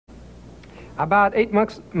About 8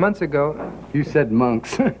 months ago. You said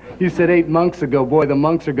monks. You said 8 months ago. Boy, the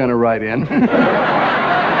monks are going to write in. Very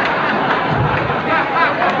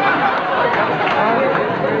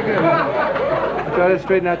good. Try to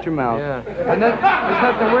straighten out your mouth. Yeah. And there's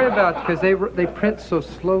nothing to worry about because they print so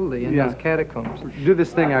slowly in those catacombs. Do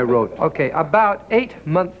this thing I wrote. Okay, about 8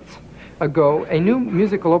 months ago, a new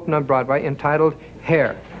musical opened on Broadway entitled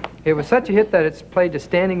Hair. It was such a hit that it's played to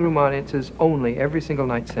standing room audiences only every single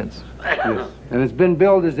night since. Yes. And it's been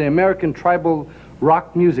billed as the American tribal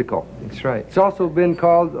rock musical. That's right. It's also been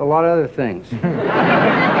called a lot of other things.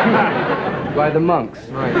 By the monks.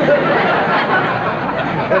 Right.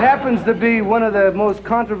 It happens to be one of the most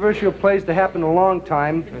controversial plays to happen in a long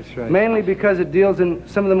time. That's right. Mainly because it deals in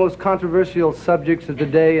some of the most controversial subjects of the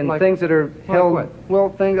day and things that are held. What? Well,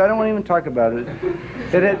 things I don't want to even talk about it.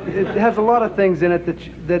 It has a lot of things in it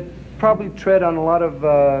that probably tread on a lot of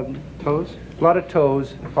Toes? A lot of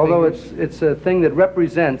toes. Although it's a thing that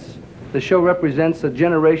represents. The show represents a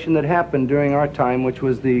generation that happened during our time, which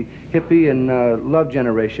was the hippie and love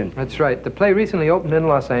generation. That's right. The play recently opened in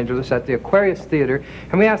Los Angeles at the Aquarius Theater,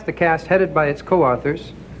 and we asked the cast, headed by its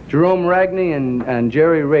co-authors, Jerome Ragney and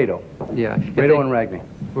Jerry Rado. Yeah. Rado and Ragney.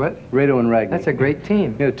 What? Rado and Ragney. That's a great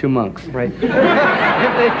team. Yeah, 2 monks. Right. If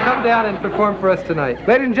they come down and perform for us tonight.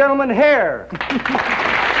 Ladies and gentlemen, Hair.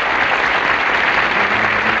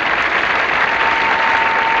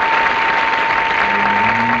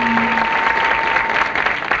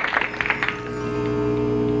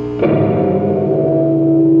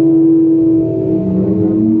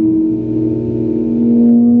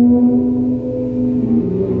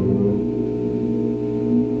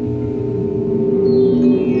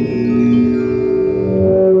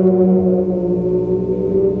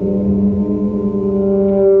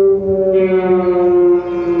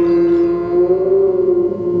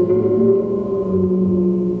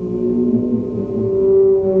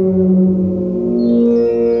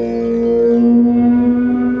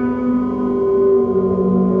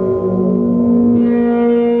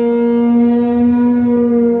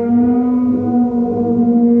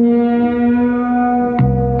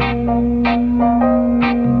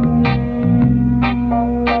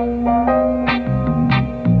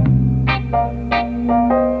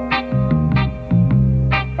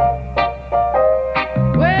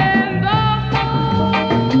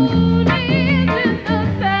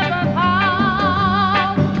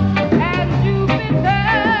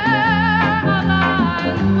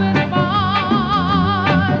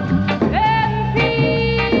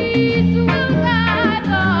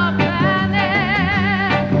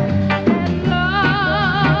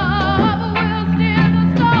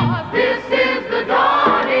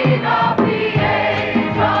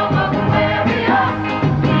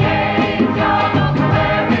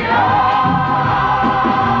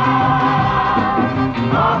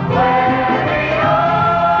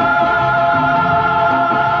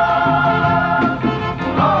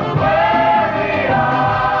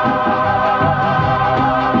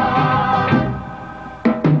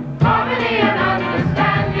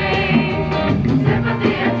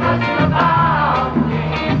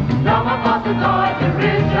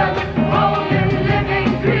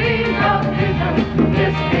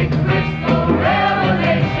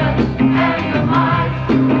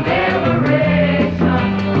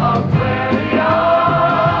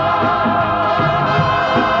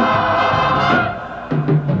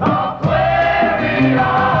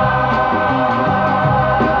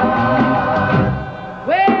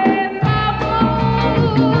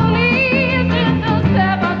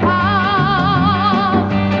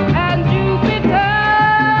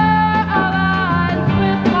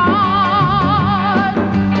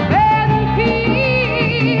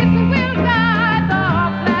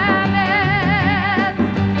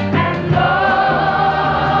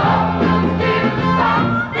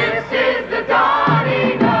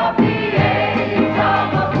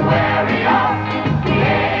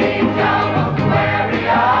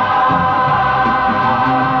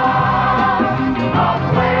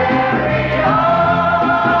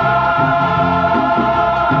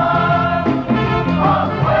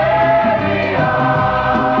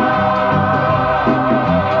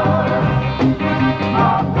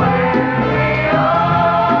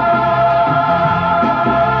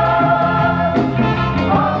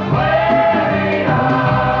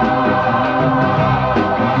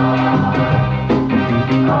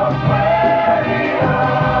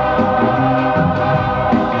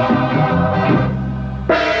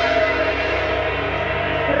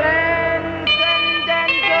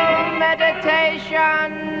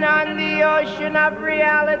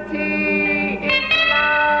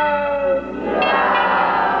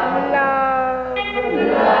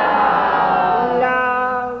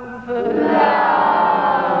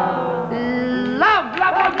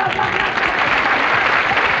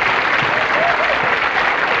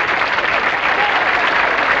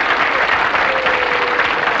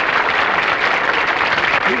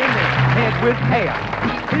 with hair,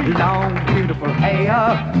 long, beautiful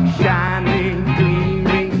hair, shining,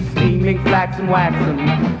 gleaming, steaming, flaxen, waxen.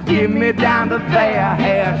 Give me down to there,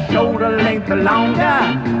 hair, shoulder length or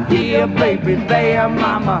longer. Here, baby, there,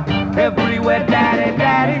 mama, everywhere, daddy,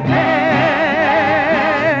 daddy, hair.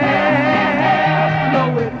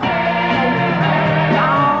 Blow it,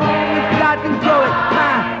 long as I can throw it,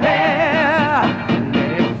 my hair.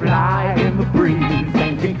 Let it fly in the breeze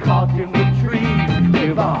and get caught in the trees.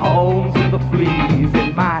 Give a home to the fleas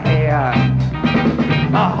in my hair.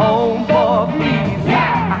 A home for fleas, a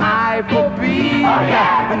hive for bees,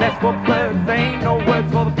 and that's for birds. Ain't no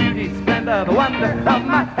words for the beauty, splendor, the wonder of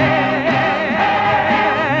my hair.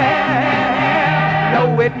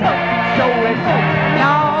 Know it, show it,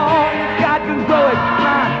 long as God can grow it,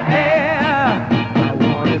 my hair. I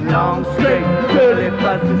want it long, straight, curly,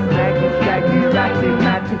 fuzzy, snaggy, shaggy, ratty,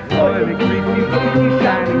 matchy, oily, greasy, fleecy,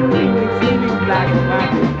 shiny, gleaming, steaming, black and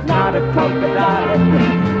white. Not a polka dot,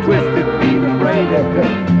 twisted, beaver, braided,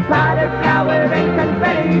 powdered, flower, and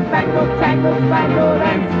confetti, spangled, tangled, spangled,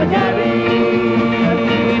 and spaghetti.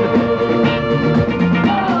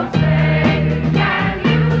 Oh, say, can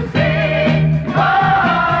you sing?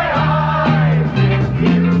 Boy, if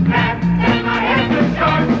you can, and my hands are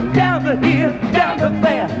short. Down to here, down to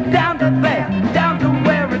there, down to there, down to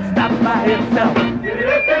where it stops by itself.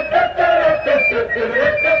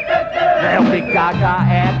 They'll be gaga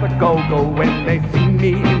at the go-go when they see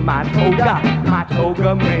me in my toga. My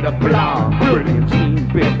toga made of blonde, brilliant, teen,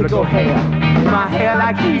 biblical hair. My hair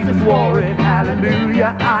like Jesus wore it.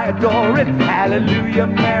 Hallelujah, I adore it. Hallelujah,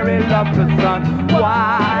 Mary loved the Son.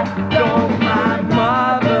 Why don't my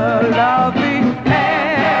mother love me? Hair,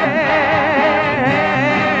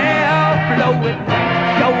 blow it,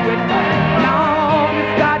 show it, long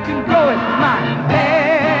as God can grow it. My hair.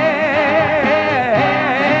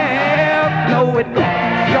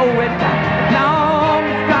 Show it, long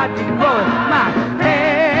as God can grow it, my hair.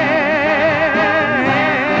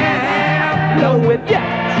 Blow it, yeah,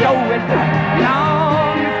 show it,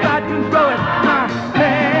 long as God can grow it, my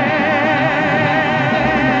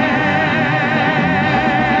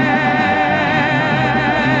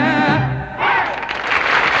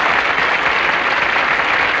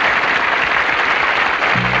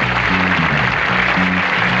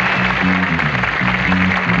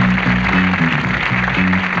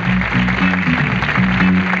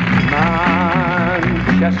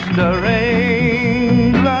Manchester,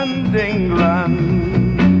 England, England.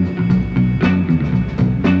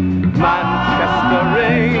 Manchester,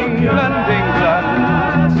 England,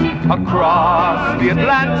 England. Across the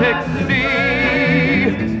Atlantic Sea.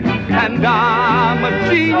 And I'm a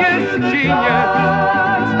genius, genius.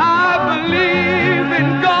 I believe in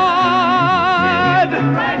God.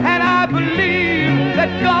 And I believe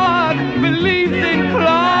that God believes in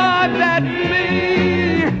Claude. That's me.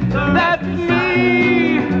 That's me.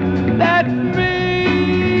 That's me.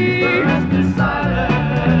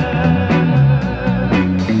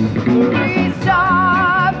 We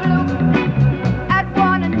stop, look at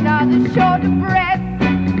one another, short of breath,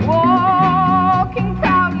 walking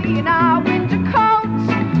proudly in our winter coats,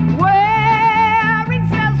 wearing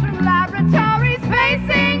cells from laboratory.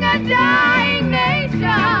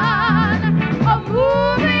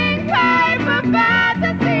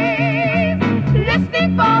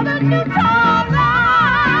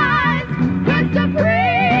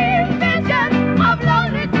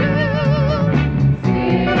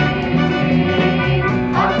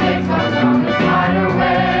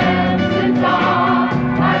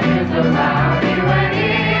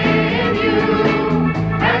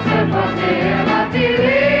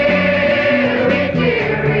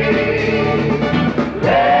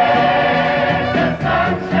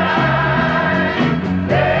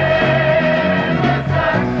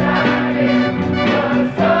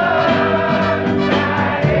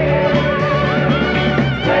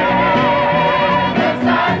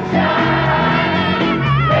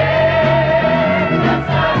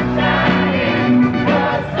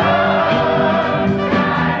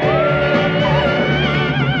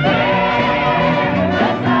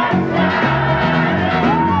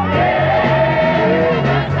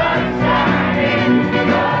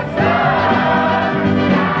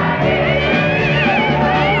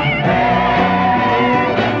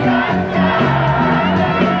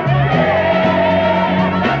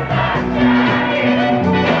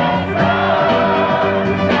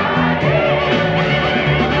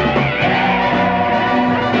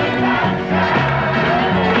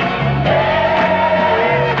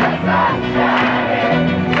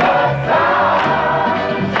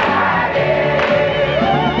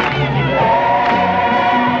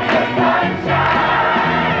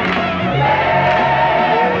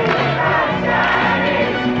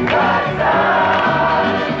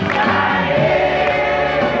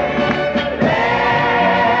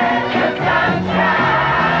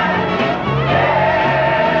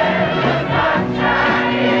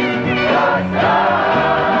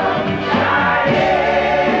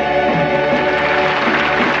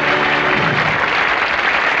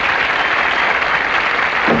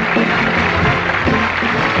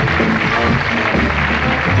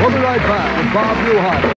 right back with Bob Newhart.